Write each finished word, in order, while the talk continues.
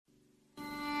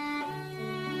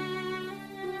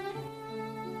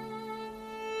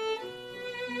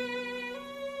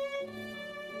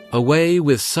Away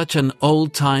with such an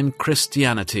old-time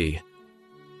Christianity.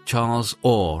 Charles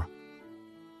Orr.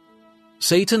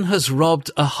 Satan has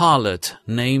robbed a harlot,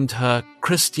 named her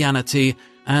Christianity,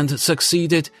 and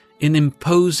succeeded in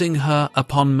imposing her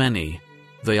upon many.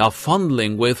 They are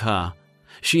fondling with her.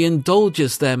 She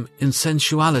indulges them in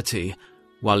sensuality,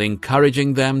 while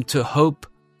encouraging them to hope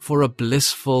for a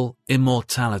blissful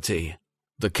immortality.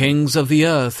 The kings of the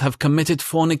earth have committed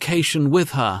fornication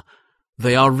with her.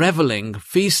 They are reveling,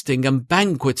 feasting, and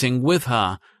banqueting with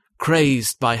her,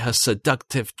 crazed by her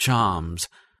seductive charms.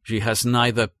 She has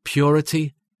neither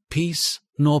purity, peace,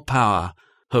 nor power.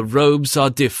 Her robes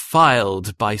are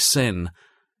defiled by sin.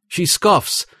 She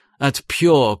scoffs at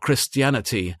pure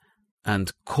Christianity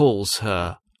and calls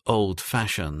her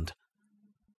old-fashioned.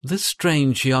 This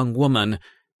strange young woman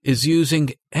is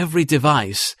using every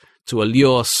device to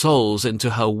allure souls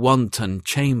into her wanton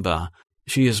chamber.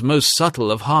 She is most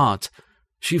subtle of heart.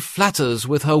 She flatters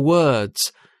with her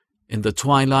words. In the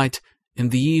twilight, in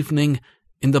the evening,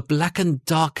 in the black and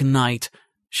dark night,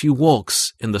 she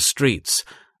walks in the streets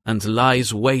and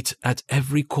lies wait at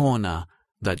every corner,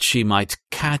 that she might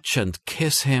catch and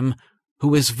kiss him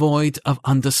who is void of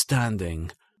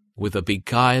understanding. With a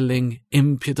beguiling,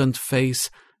 impudent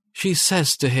face, she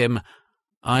says to him,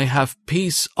 "I have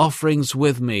peace offerings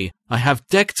with me. I have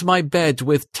decked my bed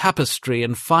with tapestry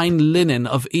and fine linen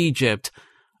of Egypt.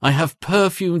 I have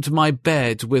perfumed my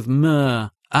bed with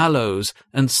myrrh, aloes,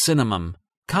 and cinnamon.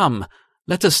 Come,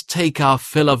 let us take our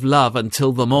fill of love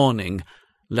until the morning.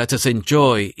 Let us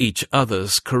enjoy each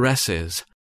other's caresses."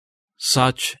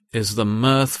 Such is the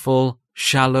mirthful,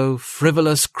 shallow,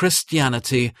 frivolous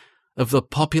Christianity of the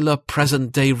popular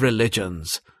present-day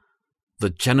religions.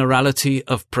 The generality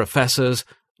of professors,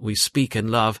 we speak in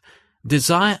love,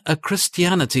 desire a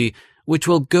Christianity which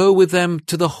will go with them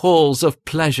to the halls of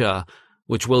pleasure,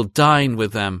 which will dine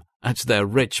with them at their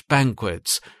rich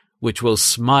banquets, which will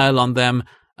smile on them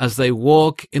as they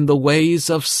walk in the ways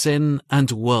of sin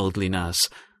and worldliness,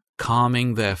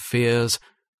 calming their fears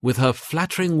with her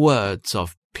flattering words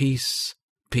of peace,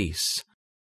 peace.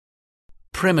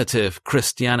 Primitive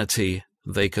Christianity,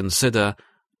 they consider,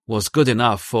 was good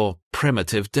enough for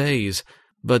primitive days,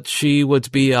 but she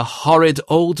would be a horrid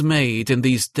old maid in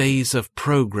these days of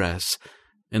progress.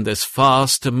 In this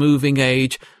fast-moving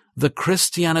age, the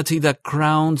Christianity that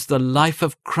crowns the life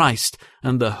of Christ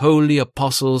and the holy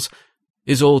apostles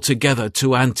is altogether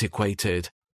too antiquated.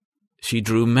 She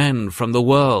drew men from the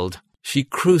world. She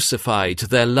crucified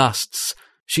their lusts.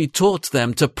 She taught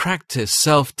them to practice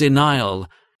self-denial.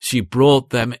 She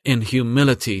brought them in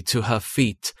humility to her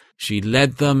feet. She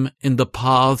led them in the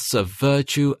paths of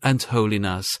virtue and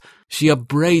holiness. She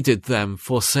upbraided them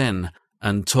for sin,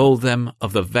 and told them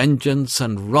of the vengeance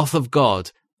and wrath of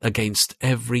God against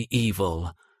every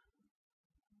evil.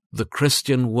 The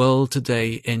Christian world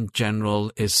today in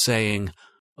general is saying,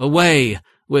 "Away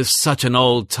with such an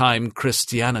old-time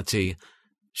Christianity.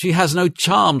 She has no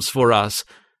charms for us.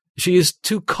 She is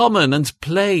too common and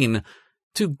plain,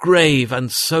 too grave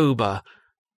and sober.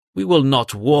 We will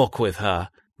not walk with her.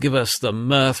 Give us the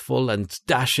mirthful and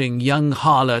dashing young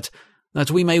harlot, that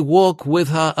we may walk with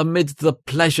her amid the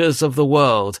pleasures of the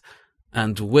world,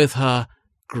 and with her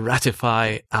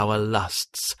gratify our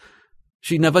lusts.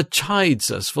 She never chides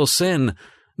us for sin,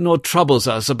 nor troubles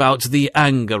us about the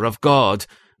anger of God,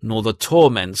 nor the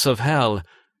torments of hell.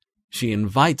 She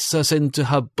invites us into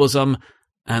her bosom,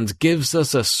 and gives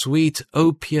us a sweet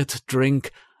opiate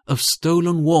drink of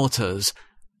stolen waters,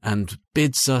 and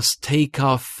bids us take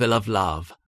our fill of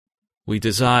love. We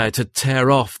desire to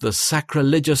tear off the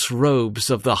sacrilegious robes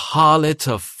of the harlot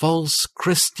of false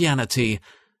Christianity,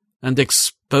 and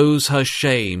expose her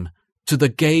shame to the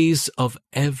gaze of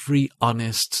every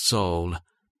honest soul.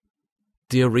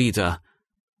 Dear reader,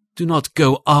 do not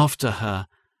go after her.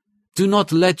 Do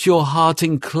not let your heart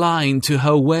incline to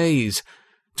her ways.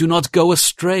 Do not go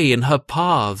astray in her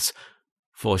paths,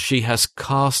 for she has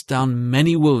cast down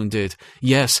many wounded.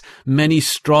 Yes, many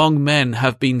strong men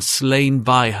have been slain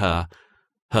by her.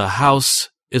 Her house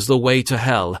is the way to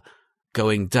hell,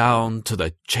 going down to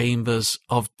the chambers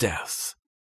of death.